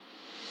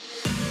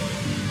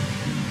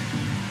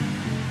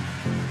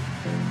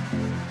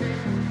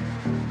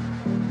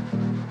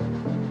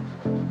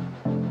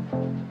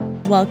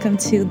Welcome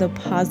to the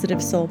Positive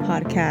Soul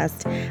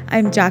Podcast.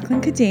 I'm Jacqueline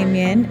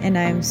Kadamian, and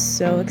I'm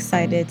so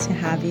excited to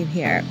have you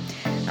here.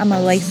 I'm a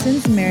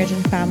licensed marriage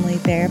and family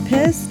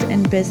therapist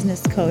and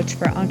business coach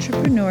for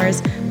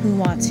entrepreneurs who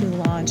want to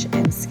launch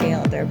and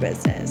scale their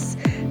business.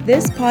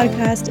 This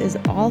podcast is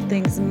all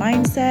things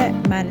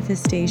mindset,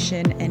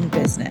 manifestation, and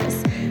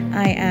business.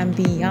 I am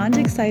beyond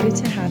excited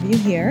to have you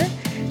here.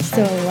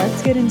 So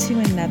let's get into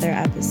another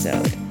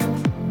episode.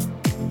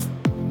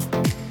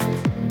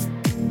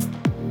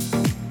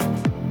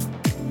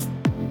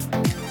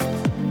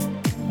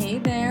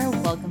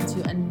 Welcome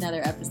to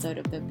another episode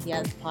of the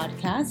PS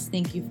Podcast.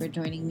 Thank you for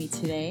joining me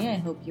today. I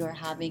hope you are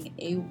having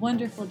a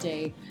wonderful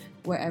day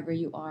wherever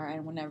you are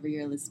and whenever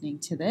you're listening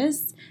to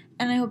this.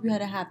 And I hope you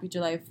had a happy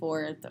July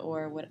 4th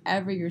or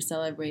whatever you're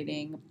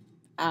celebrating,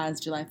 as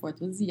July 4th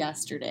was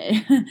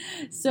yesterday.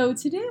 So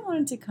today I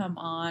wanted to come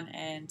on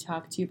and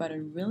talk to you about a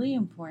really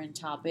important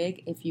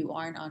topic if you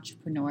are an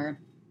entrepreneur,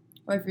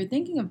 or if you're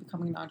thinking of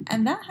becoming an entrepreneur,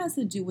 and that has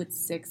to do with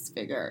six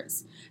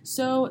figures.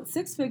 So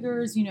six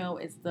figures,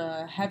 is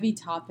the heavy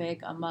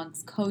topic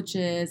amongst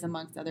coaches,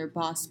 amongst other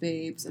boss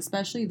babes,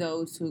 especially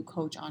those who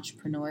coach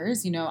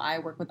entrepreneurs. I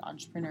work with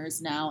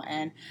entrepreneurs now,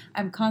 and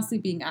I'm constantly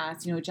being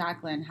asked,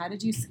 Jacqueline, how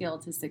did you scale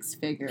to six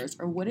figures?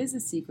 Or what is the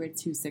secret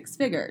to six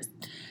figures?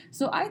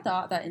 So I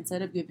thought that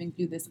instead of giving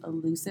you this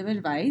elusive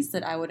advice,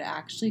 that I would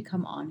actually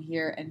come on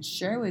here and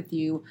share with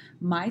you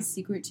my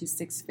secret to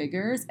six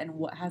figures and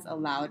what has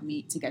allowed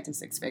me to get to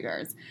six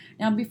figures.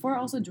 Now, before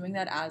also doing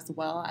that as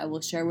well, I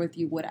will share with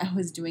you what I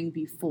was doing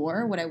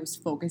before, what I was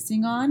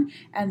focusing on,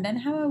 and then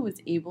how I was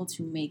able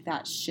to make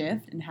that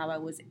shift and how I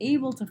was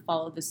able to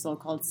follow the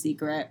so-called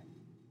secret,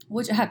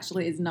 which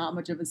actually is not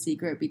much of a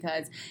secret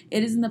because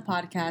it is in the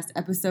podcast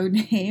episode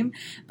name,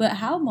 but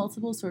how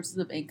multiple sources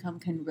of income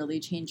can really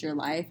change your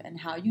life and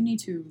how you need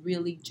to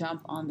really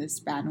jump on this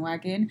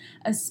bandwagon,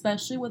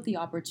 especially with the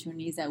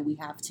opportunities that we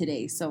have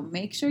today. So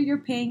make sure you're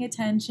paying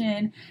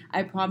attention.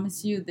 I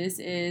promise you, this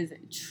is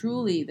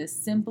truly the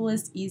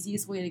simplest,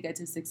 easiest way to get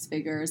to six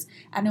figures.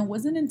 And it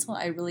wasn't until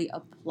I really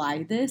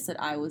applied this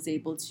that I was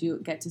able to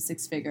get to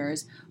six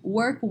figures,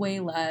 work way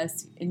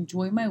less,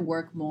 enjoy my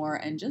work more,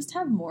 and just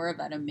have more of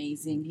that amazing,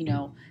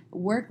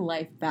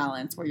 work-life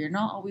balance where you're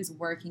not always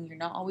working, you're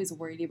not always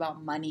worried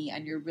about money,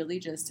 and you're really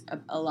just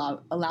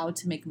allowed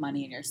to make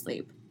money in your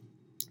sleep.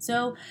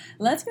 So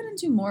let's get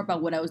into more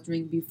about what I was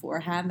doing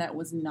beforehand that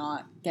was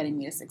not getting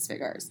me to six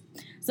figures.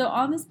 So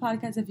on this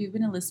podcast, if you've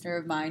been a listener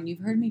of mine, you've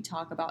heard me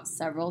talk about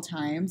several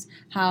times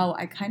how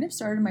I kind of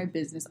started my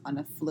business on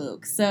a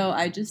fluke. So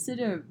I just did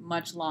a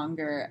much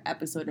longer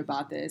episode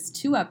about this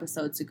 2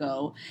 episodes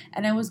ago,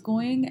 and I was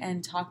going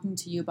and talking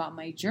to you about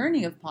my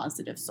journey of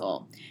Positive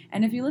Soul.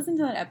 And if you listen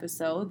to that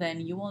episode,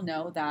 then you will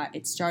know that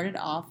it started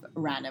off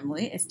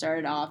randomly. It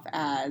started off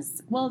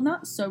as, well,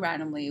 not so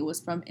randomly. It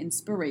was from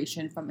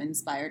inspiration, from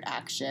inspired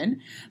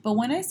action. But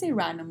when I say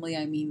randomly,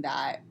 I mean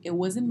that it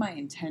wasn't my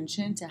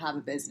intention to have a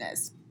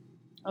business.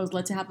 I was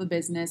led to have a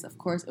business. Of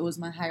course, it was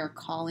my higher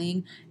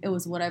calling. It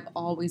was what I've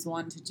always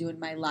wanted to do in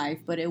my life,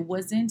 but it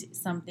wasn't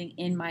something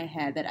in my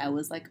head that I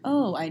was like,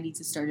 oh, I need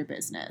to start a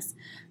business.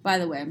 By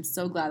the way, I'm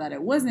so glad that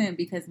it wasn't,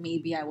 because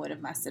maybe I would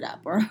have messed it up,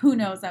 or who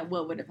knows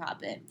what would have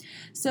happened.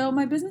 So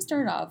my business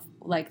started off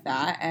like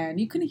that, and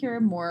you can hear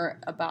more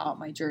about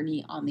my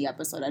journey on the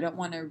episode. I don't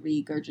want to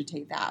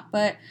regurgitate that,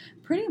 but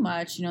pretty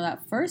much,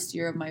 that first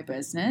year of my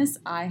business,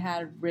 I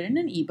had written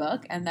an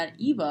ebook, and that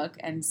ebook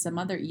and some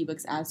other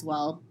ebooks as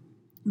well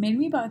made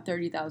me about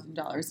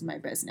 $30,000 in my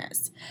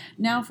business.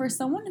 Now, for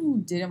someone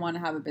who didn't want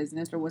to have a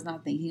business or was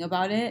not thinking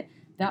about it,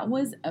 that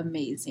was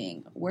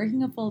amazing.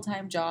 Working a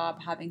full-time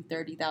job, having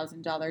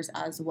 $30,000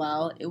 as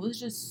well, it was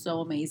just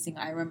so amazing.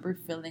 I remember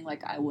feeling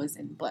like I was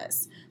in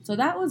bliss. So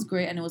that was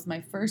great, and it was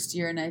my first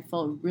year, and I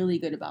felt really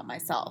good about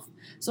myself.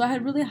 So I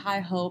had really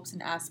high hopes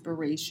and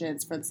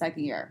aspirations for the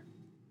second year.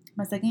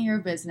 My second year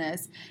of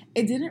business,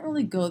 it didn't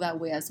really go that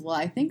way as well.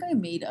 I think I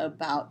made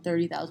about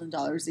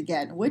 $30,000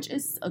 again, which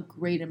is a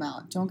great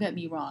amount. Don't get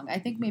me wrong. I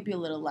think maybe a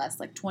little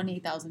less, like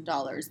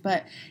 $28,000,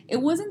 but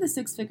it wasn't the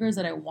six figures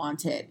that I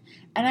wanted.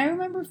 And I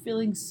remember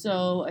feeling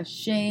so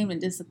ashamed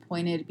and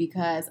disappointed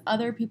because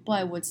other people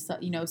I would,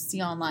 see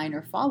online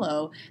or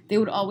follow, they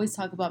would always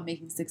talk about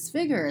making six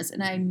figures.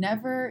 And I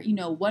never,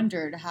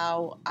 wondered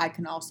how I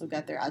can also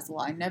get there as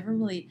well. I never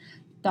really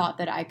thought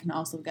that I can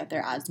also get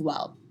there as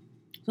well.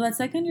 So that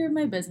second year of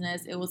my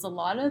business, it was a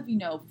lot of,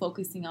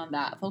 focusing on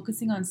that,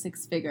 focusing on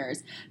six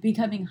figures,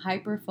 becoming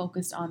hyper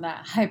focused on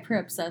that, hyper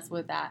obsessed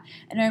with that.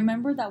 And I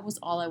remember that was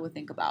all I would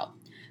think about.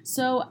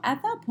 So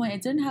at that point, I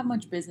didn't have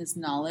much business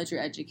knowledge or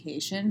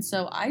education.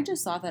 So I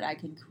just thought that I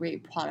can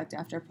create product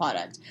after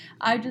product.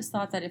 I just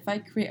thought that if I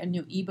create a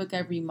new ebook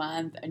every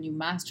month, a new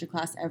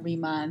masterclass every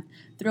month,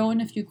 throw in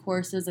a few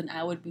courses, and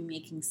I would be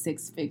making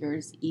six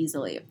figures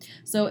easily.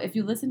 So if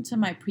you listen to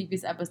my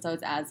previous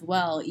episodes as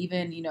well,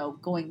 even,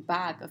 going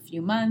back a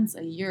few months,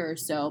 a year or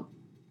so,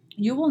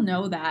 you will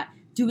know that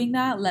doing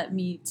that led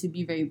me to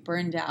be very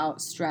burned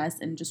out,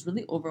 stressed, and just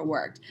really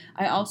overworked.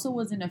 I also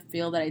was in a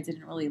field that I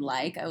didn't really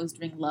like. I was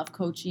doing love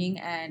coaching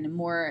and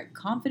more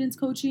confidence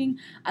coaching.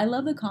 I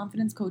love the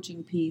confidence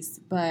coaching piece,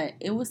 but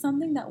it was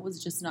something that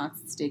was just not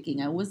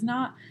sticking. I was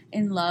not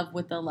in love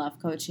with the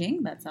love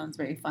coaching. That sounds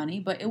very funny,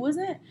 but it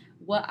wasn't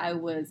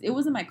it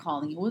wasn't my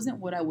calling. It wasn't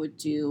what I would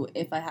do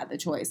if I had the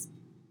choice.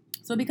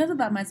 So because of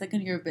that, my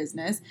second year of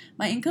business,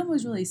 my income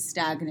was really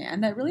stagnant,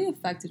 and that really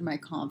affected my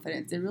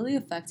confidence. It really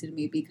affected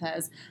me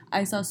because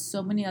I saw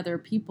so many other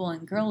people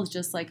and girls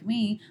just like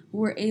me who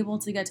were able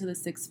to get to the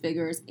six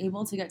figures,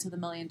 able to get to the $1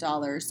 million.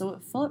 So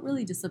it felt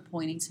really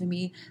disappointing to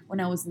me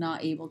when I was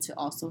not able to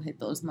also hit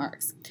those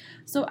marks.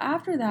 So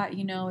after that,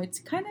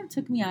 it kind of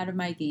took me out of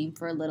my game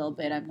for a little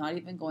bit. I'm not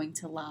even going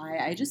to lie.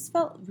 I just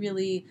felt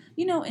really,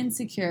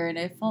 insecure, and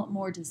I felt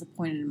more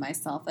disappointed in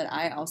myself that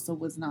I also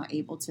was not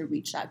able to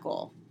reach that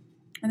goal.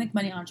 I think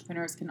many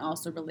entrepreneurs can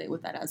also relate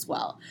with that as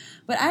well.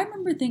 But I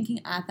remember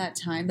thinking at that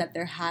time that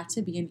there had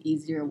to be an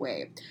easier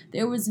way.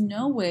 There was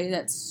no way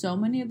that so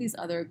many of these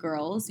other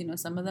girls,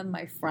 some of them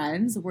my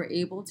friends, were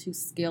able to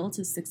scale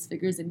to six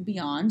figures and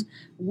beyond,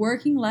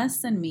 working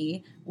less than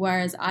me,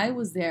 whereas I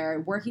was there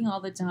working all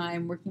the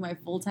time, working my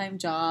full-time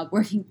job,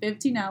 working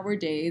 15-hour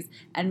days,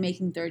 and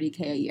making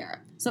 $30K a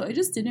year. So it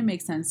just didn't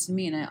make sense to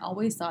me, and I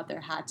always thought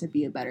there had to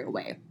be a better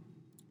way.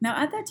 Now,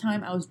 at that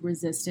time, I was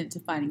resistant to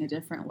finding a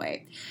different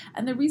way.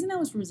 And the reason I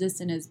was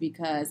resistant is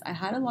because I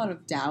had a lot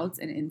of doubts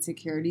and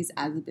insecurities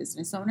as a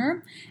business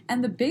owner.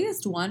 And the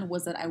biggest one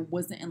was that I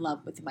wasn't in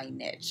love with my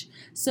niche.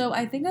 So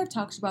I think I've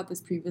talked about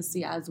this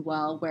previously as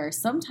well, where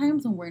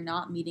sometimes when we're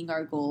not meeting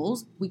our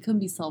goals, we can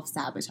be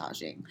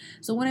self-sabotaging.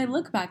 So when I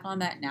look back on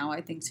that now,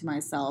 I think to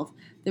myself,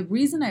 the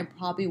reason I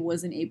probably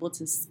wasn't able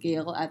to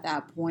scale at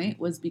that point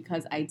was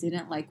because I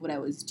didn't like what I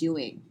was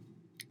doing.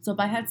 So if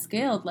I had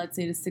scaled, let's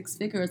say, to six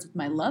figures with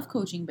my love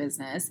coaching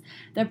business,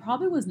 that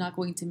probably was not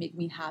going to make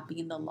me happy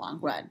in the long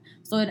run.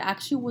 So it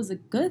actually was a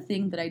good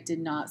thing that I did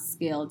not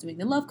scale doing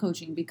the love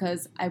coaching,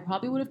 because I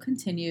probably would have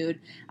continued.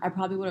 I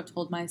probably would have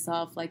told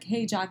myself like,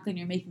 hey, Jacqueline,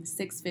 you're making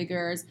six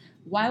figures.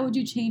 Why would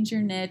you change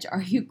your niche?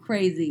 Are you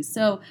crazy?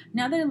 So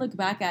now that I look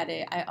back at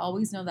it, I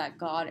always know that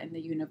God and the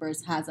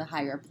universe has a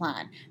higher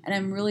plan. And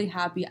I'm really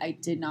happy I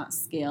did not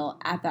scale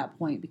at that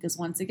point, because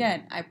once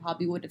again, I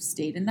probably would have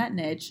stayed in that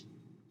niche,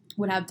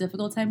 would have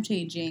difficult time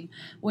changing,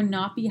 would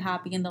not be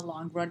happy in the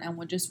long run, and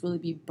would just really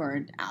be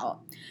burned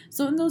out.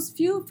 So in those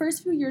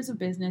first few years of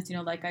business,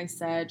 like I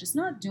said, just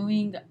not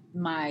doing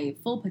my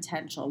full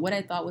potential, what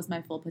I thought was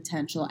my full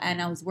potential.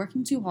 And I was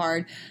working too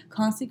hard,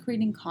 constantly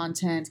creating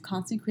content,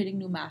 constantly creating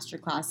new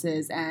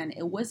masterclasses, and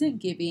it wasn't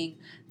giving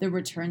the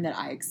return that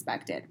I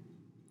expected.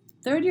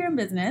 Third year in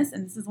business,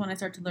 and this is when I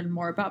started to learn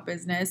more about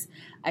business,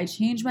 I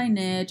changed my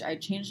niche, I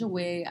changed the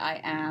way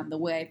I am, the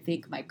way I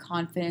think, my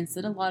confidence,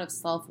 did a lot of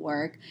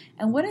self-work.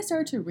 And what I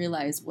started to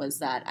realize was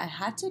that I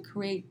had to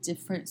create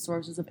different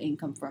sources of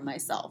income for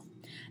myself.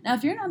 Now,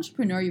 if you're an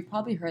entrepreneur, you've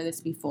probably heard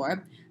this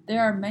before.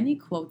 There are many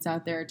quotes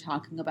out there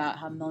talking about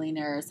how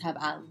millionaires have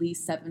at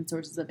least 7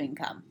 sources of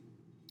income.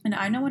 And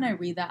I know when I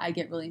read that, I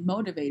get really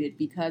motivated,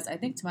 because I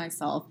think to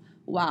myself,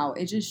 wow,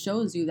 it just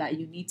shows you that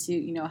you need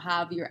to,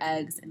 have your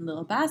eggs in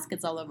little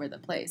baskets all over the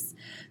place.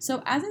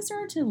 So as I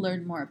started to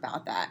learn more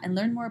about that and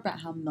learn more about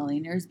how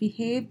millionaires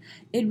behave,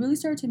 it really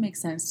started to make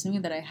sense to me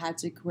that I had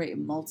to create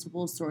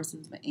multiple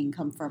sources of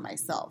income for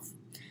myself.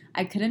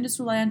 I couldn't just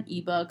rely on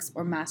ebooks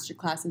or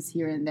masterclasses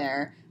here and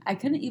there. I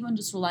couldn't even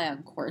just rely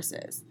on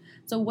courses.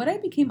 So what I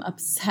became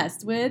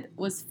obsessed with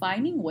was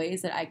finding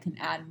ways that I can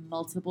add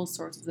multiple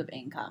sources of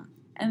income.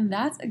 And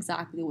that's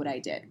exactly what I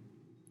did.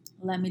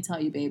 Let me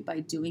tell you, babe,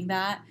 by doing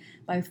that,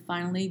 by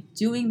finally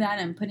doing that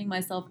and putting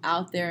myself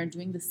out there and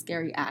doing the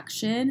scary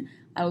action,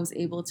 I was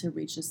able to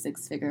reach the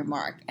 6-figure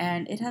mark.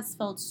 And it has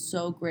felt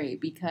so great,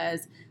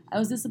 because I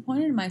was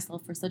disappointed in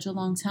myself for such a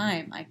long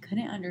time. I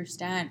couldn't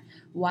understand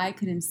why I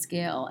couldn't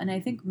scale. And I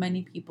think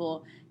many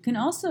people can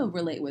also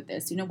relate with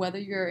this. Whether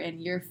you're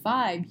in year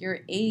 5,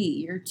 year 8,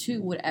 year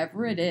 2,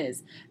 whatever it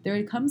is,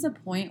 there comes a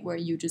point where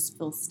you just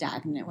feel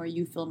stagnant, where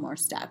you feel more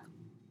stuck.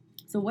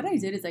 So what I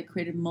did is I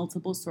created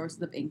multiple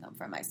sources of income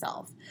for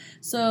myself.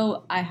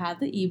 So I had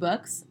the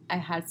ebooks, I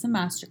had some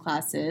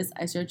masterclasses,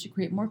 I started to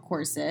create more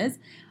courses,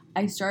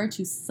 I started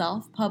to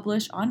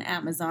self-publish on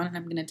Amazon, and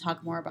I'm going to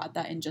talk more about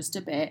that in just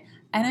a bit,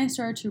 and I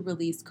started to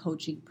release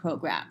coaching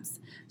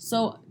programs.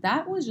 So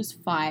that was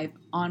just 5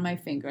 on my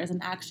fingers,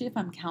 and actually if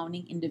I'm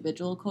counting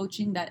individual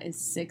coaching, that is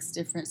 6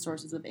 different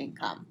sources of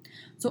income.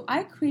 So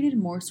I created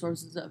more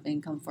sources of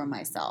income for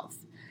myself.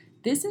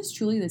 This is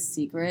truly the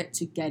secret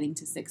to getting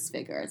to 6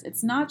 figures.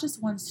 It's not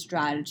just one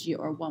strategy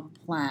or one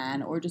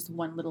plan or just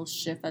one little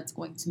shift that's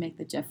going to make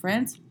the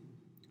difference.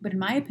 But in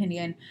my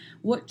opinion,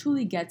 what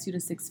truly gets you to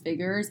 6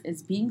 figures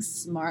is being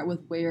smart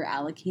with where you're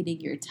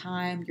allocating your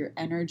time, your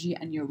energy,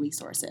 and your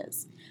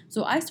resources.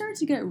 So I started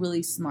to get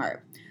really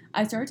smart.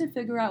 I started to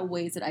figure out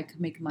ways that I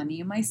could make money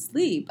in my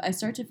sleep. I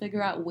started to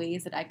figure out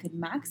ways that I could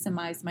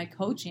maximize my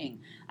coaching.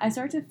 I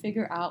started to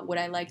figure out what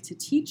I like to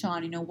teach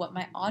on, what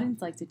my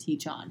audience likes to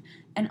teach on.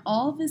 And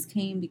all of this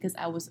came because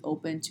I was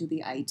open to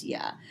the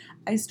idea.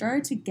 I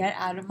started to get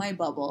out of my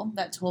bubble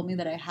that told me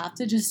that I have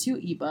to just do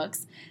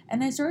ebooks,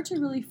 and I started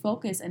to really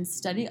focus and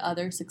study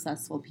other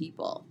successful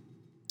people.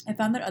 I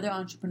found that other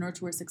entrepreneurs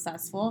who were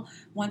successful,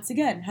 once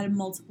again, had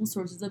multiple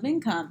sources of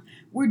income.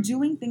 We're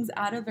doing things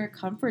out of their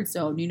comfort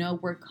zone.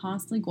 We're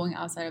constantly going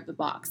outside of the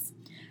box.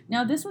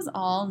 Now, this was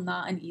all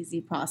not an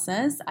easy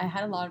process. I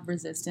had a lot of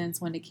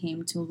resistance when it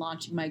came to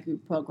launching my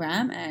group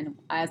program. And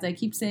as I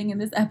keep saying in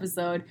this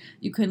episode,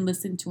 you can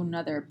listen to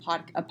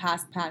a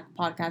past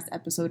podcast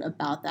episode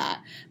about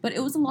that. But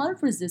it was a lot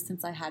of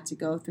resistance I had to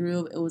go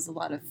through. It was a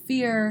lot of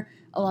fear,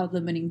 a lot of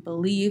limiting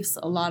beliefs,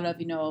 a lot of,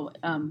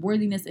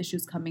 worthiness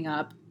issues coming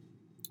up.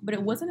 But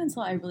it wasn't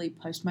until I really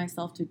pushed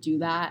myself to do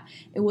that,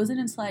 it wasn't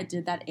until I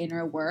did that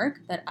inner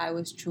work that I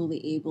was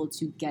truly able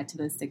to get to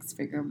the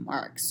 6-figure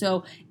mark.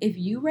 So if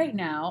you right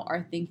now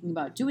are thinking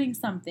about doing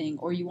something,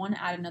 or you want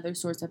to add another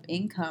source of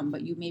income,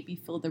 but you maybe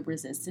feel the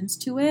resistance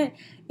to it,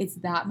 it's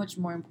that much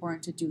more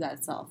important to do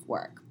that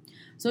self-work.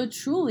 So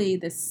truly,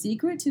 the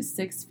secret to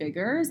 6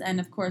 figures, and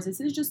of course, this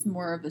is just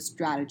more of a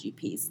strategy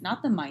piece,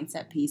 not the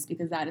mindset piece,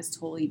 because that is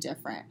totally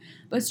different.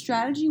 But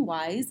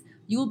strategy-wise,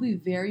 you will be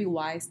very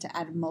wise to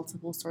add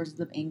multiple sources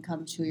of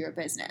income to your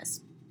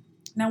business.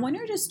 Now, when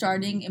you're just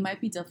starting, it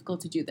might be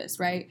difficult to do this,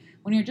 right?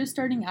 When you're just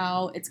starting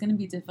out, it's going to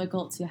be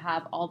difficult to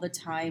have all the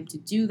time to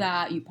do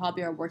that. You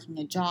probably are working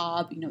a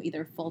job,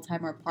 either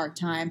full-time or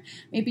part-time.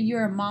 Maybe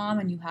you're a mom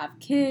and you have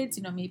kids,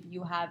 maybe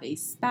you have a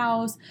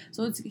spouse.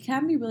 So it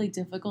can be really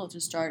difficult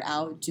to start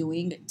out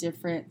doing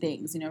different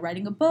things,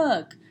 writing a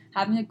book,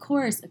 having a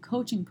course, a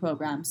coaching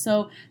program.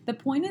 So the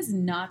point is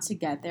not to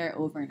get there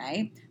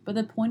overnight, but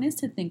the point is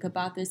to think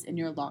about this in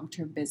your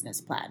long-term business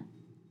plan.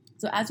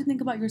 So as you think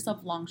about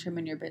yourself long-term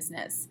in your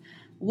business,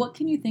 what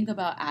can you think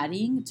about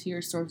adding to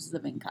your sources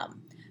of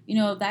income?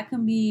 That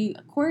can be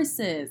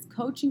courses,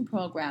 coaching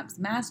programs,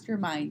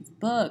 masterminds,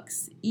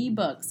 books,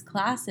 ebooks,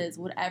 classes,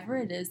 whatever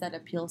it is that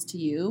appeals to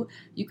you.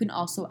 You can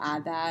also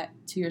add that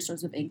to your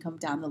source of income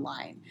down the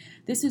line.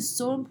 This is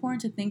so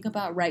important to think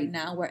about right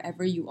now,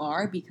 wherever you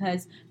are,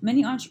 because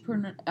many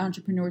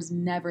entrepreneurs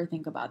never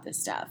think about this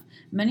stuff.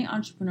 Many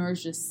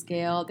entrepreneurs just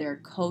scale, they're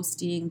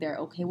coasting, they're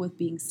okay with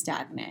being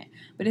stagnant.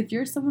 But if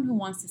you're someone who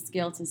wants to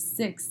scale to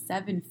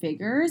 6-7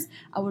 figures,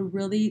 I would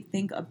really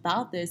think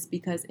about this,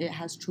 because it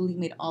has truly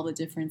made all the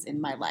difference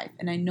in my life.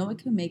 And I know it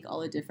can make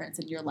all the difference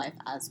in your life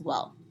as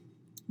well.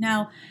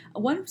 Now,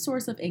 one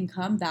source of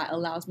income that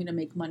allows me to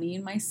make money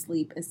in my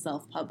sleep is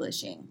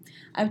self-publishing.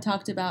 I've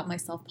talked about my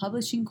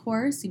self-publishing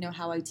course,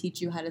 how I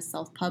teach you how to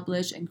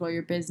self-publish and grow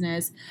your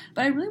business.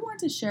 But I really want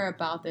to share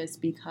about this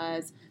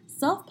because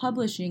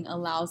self-publishing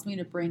allows me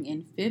to bring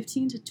in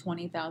 $15,000 to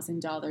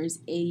 $20,000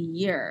 a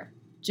year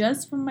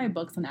just from my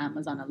books on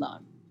Amazon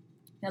alone.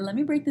 Now, let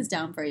me break this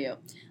down for you.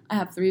 I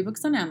have 3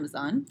 books on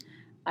Amazon.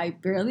 I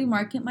barely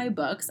market my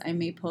books. I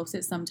may post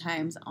it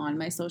sometimes on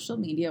my social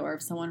media, or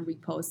if someone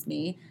reposts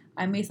me,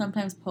 I may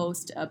sometimes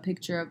post a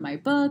picture of my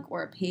book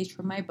or a page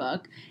from my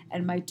book.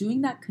 And by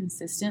doing that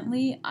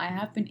consistently, I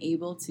have been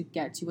able to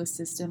get to a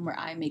system where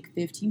I make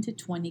 $15,000 to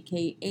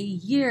 $20,000 a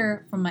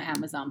year from my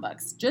Amazon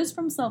books, just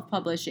from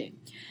self-publishing.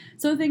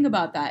 So think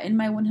about that. In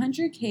my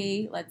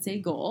 $100,000, let's say,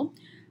 goal,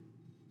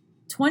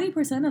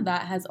 20% of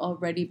that has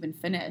already been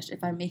finished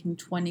if I'm making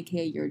 $20,000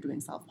 a year doing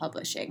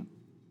self-publishing.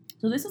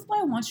 So this is why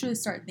I want you to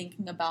start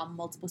thinking about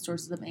multiple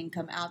sources of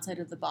income outside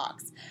of the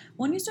box.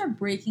 When you start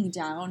breaking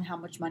down how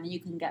much money you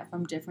can get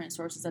from different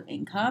sources of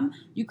income,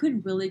 you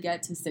could really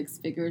get to 6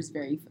 figures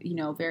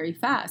very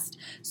fast.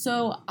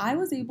 So I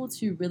was able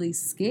to really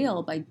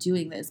scale by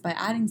doing this, by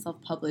adding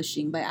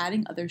self-publishing, by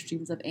adding other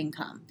streams of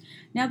income.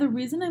 Now, the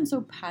reason I'm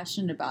so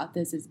passionate about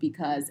this is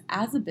because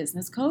as a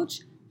business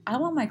coach, I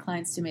want my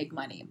clients to make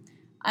money.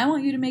 I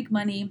want you to make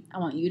money. I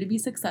want you to be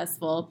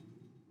successful.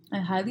 I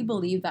highly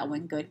believe that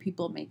when good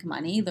people make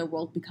money, the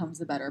world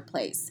becomes a better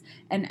place.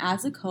 And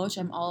as a coach,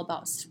 I'm all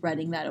about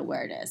spreading that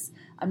awareness.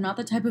 I'm not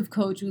the type of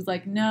coach who's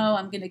like, no,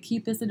 I'm going to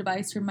keep this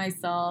advice for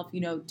myself.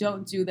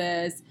 Don't do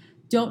this.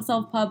 Don't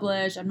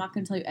self-publish. I'm not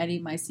going to tell you any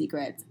of my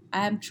secrets.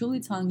 I am truly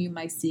telling you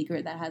my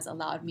secret that has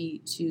allowed me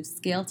to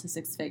scale to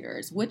 6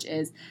 figures, which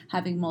is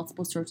having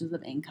multiple sources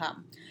of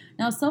income.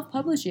 Now,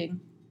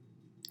 self-publishing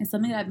is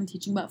something that I've been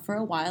teaching about for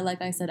a while.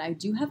 Like I said, I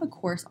do have a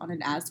course on it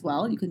as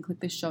well. You can click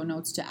the show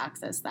notes to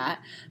access that.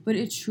 But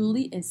it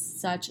truly is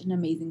such an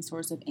amazing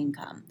source of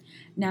income.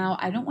 Now,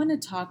 I don't want to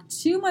talk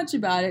too much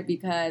about it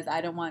because I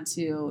don't want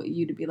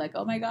you to be like,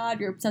 oh my God,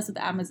 you're obsessed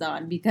with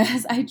Amazon,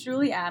 because I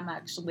truly am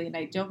actually, and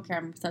I don't care.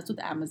 I'm obsessed with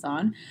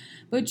Amazon.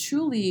 But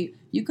truly,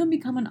 you can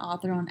become an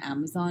author on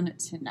Amazon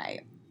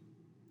tonight.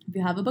 If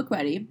you have a book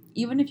ready,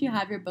 even if you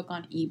have your book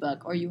on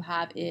ebook, or you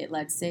have it,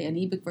 let's say, an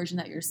ebook version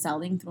that you're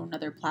selling through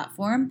another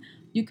platform,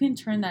 you can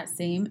turn that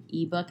same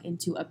ebook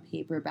into a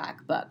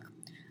paperback book.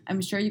 I'm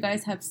sure you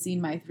guys have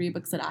seen my 3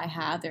 books that I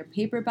have. They're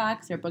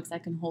paperbacks, they're books I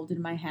can hold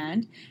in my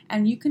hand,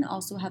 and you can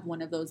also have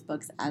one of those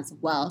books as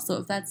well. So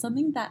if that's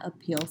something that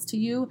appeals to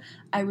you,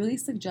 I really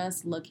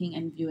suggest looking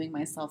and viewing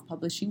my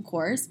self-publishing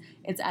course.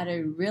 It's at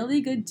a really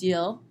good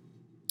deal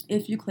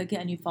if you click it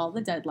and you follow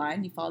the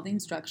deadline, you follow the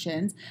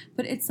instructions,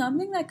 but it's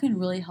something that can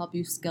really help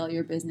you scale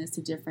your business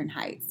to different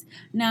heights.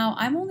 Now,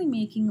 I'm only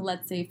making,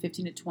 let's say,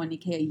 15 to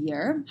 20K a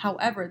year.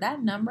 However,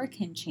 that number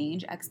can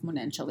change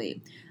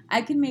exponentially.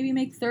 I can maybe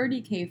make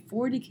 30K,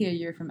 40K a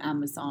year from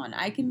Amazon.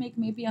 I can make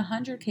maybe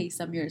 100K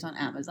some years on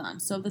Amazon.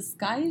 So the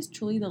sky is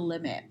truly the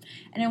limit.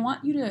 And I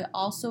want you to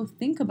also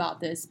think about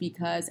this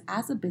because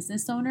as a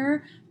business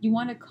owner, you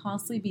want to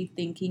constantly be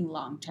thinking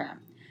long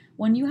term.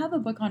 When you have a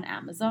book on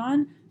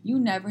Amazon, you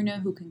never know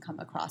who can come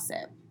across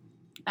it.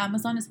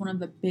 Amazon is one of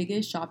the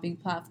biggest shopping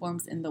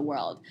platforms in the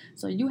world.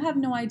 So you have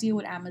no idea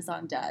what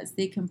Amazon does.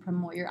 They can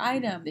promote your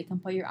item. They can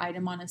put your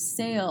item on a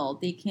sale.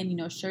 They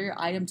can, share your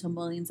item to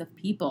millions of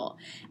people.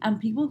 And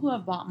people who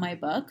have bought my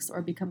books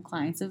or become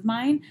clients of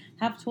mine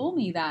have told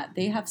me that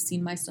they have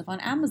seen my stuff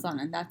on Amazon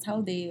and that's how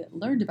they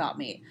learned about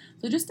me.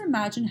 So just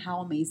imagine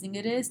how amazing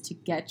it is to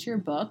get your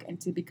book and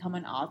to become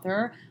an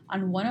author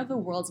on one of the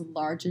world's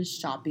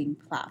largest shopping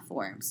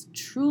platforms.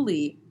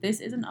 Truly, this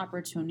is an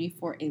opportunity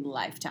for a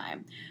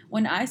lifetime.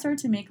 When I started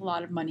to make a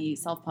lot of money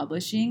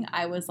self-publishing,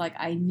 I was like,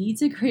 I need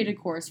to create a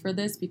course for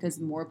this because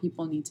more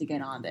people need to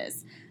get on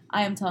this.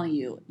 I am telling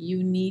you,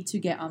 you need to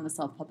get on the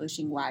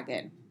self-publishing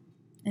wagon.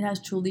 It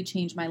has truly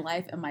changed my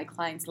life and my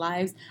clients'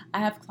 lives. I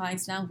have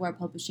clients now who are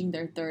publishing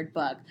their 3rd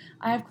book.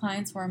 I have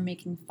clients who are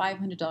making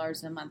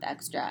 $500 a month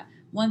extra,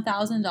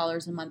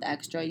 $1,000 a month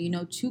extra,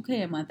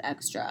 $2K a month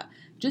extra.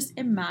 Just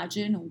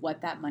imagine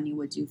what that money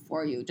would do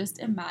for you. Just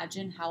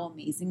imagine how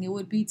amazing it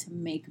would be to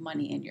make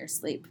money in your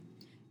sleep.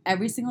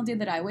 Every single day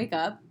that I wake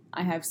up,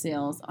 I have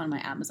sales on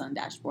my Amazon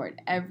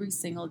dashboard every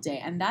single day.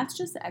 And that's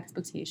just the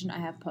expectation I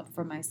have put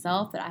for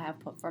myself, that I have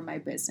put for my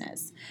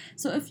business.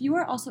 So if you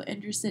are also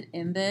interested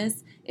in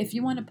this, if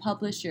you want to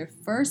publish your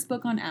first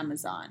book on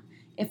Amazon,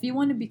 if you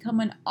want to become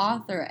an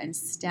author and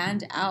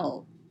stand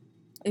out,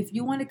 if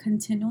you want to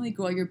continually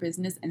grow your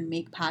business and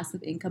make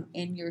passive income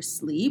in your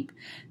sleep,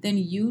 then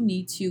you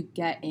need to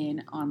get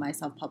in on my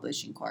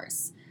self-publishing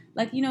course.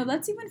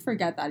 Let's even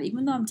forget that.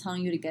 Even though I'm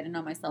telling you to get in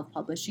on my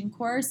self-publishing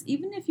course,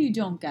 even if you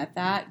don't get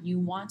that, you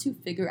want to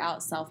figure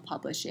out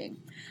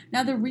self-publishing.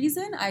 Now, the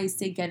reason I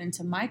say get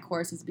into my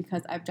course is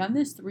because I've done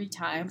this 3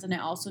 times and I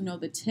also know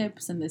the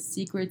tips and the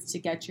secrets to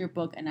get your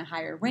book in a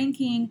higher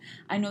ranking.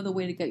 I know the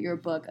way to get your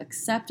book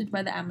accepted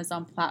by the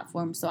Amazon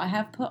platform. So I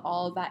have put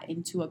all of that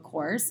into a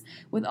course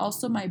with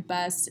also my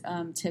best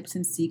tips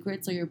and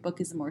secrets so your book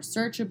is more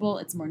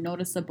searchable, it's more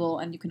noticeable,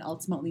 and you can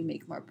ultimately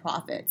make more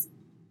profits.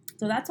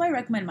 So that's why I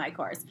recommend my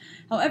course.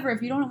 However,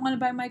 if you don't want to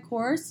buy my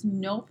course,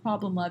 no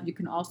problem, love. You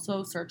can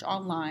also search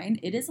online.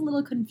 It is a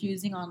little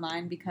confusing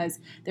online because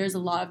there's a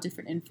lot of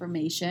different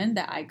information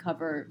that I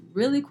cover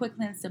really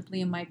quickly and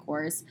simply in my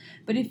course.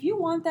 But if you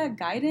want that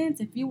guidance,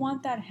 if you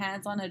want that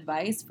hands-on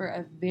advice for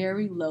a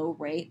very low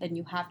rate, then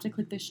you have to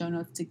click the show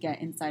notes to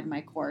get inside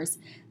my course.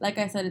 Like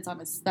I said, it's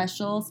on a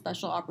special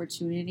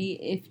opportunity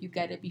if you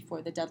get it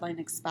before the deadline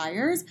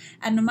expires.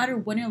 And no matter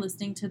when you're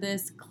listening to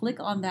this, click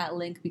on that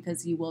link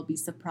because you will be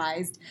surprised.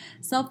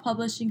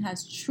 Self-publishing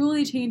has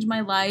truly changed my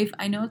life.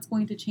 I know it's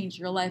going to change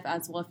your life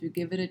as well if you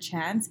give it a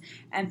chance.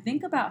 And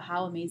think about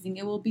how amazing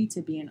it will be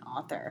to be an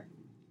author.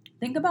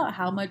 Think about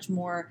how much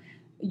more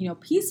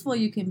peaceful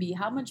you can be,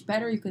 how much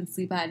better you can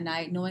sleep at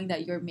night knowing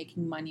that you're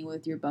making money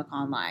with your book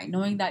online,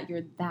 knowing that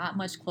you're that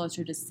much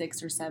closer to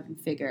 6 or 7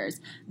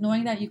 figures,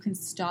 knowing that you can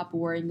stop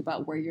worrying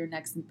about where your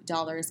next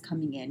dollar is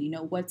coming in,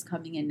 what's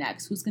coming in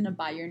next, who's going to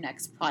buy your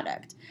next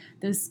product.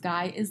 The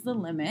sky is the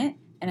limit.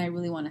 And I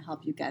really want to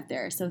help you get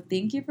there. So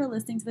thank you for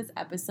listening to this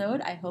episode.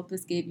 I hope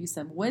this gave you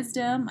some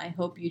wisdom. I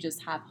hope you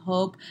just have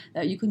hope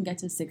that you can get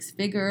to 6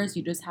 figures.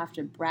 You just have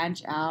to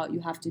branch out.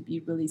 You have to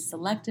be really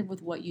selective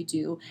with what you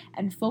do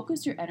and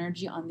focus your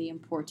energy on the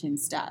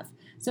important stuff.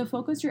 So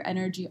focus your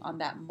energy on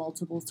that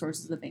multiple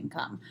sources of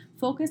income.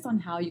 Focus on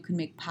how you can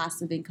make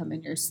passive income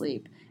in your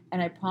sleep.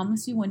 And I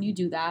promise you, when you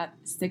do that,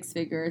 6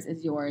 figures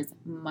is yours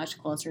much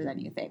closer than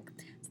you think.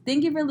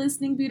 Thank you for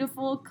listening,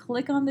 beautiful.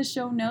 Click on the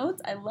show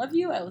notes. I love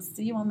you. I will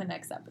see you on the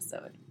next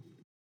episode.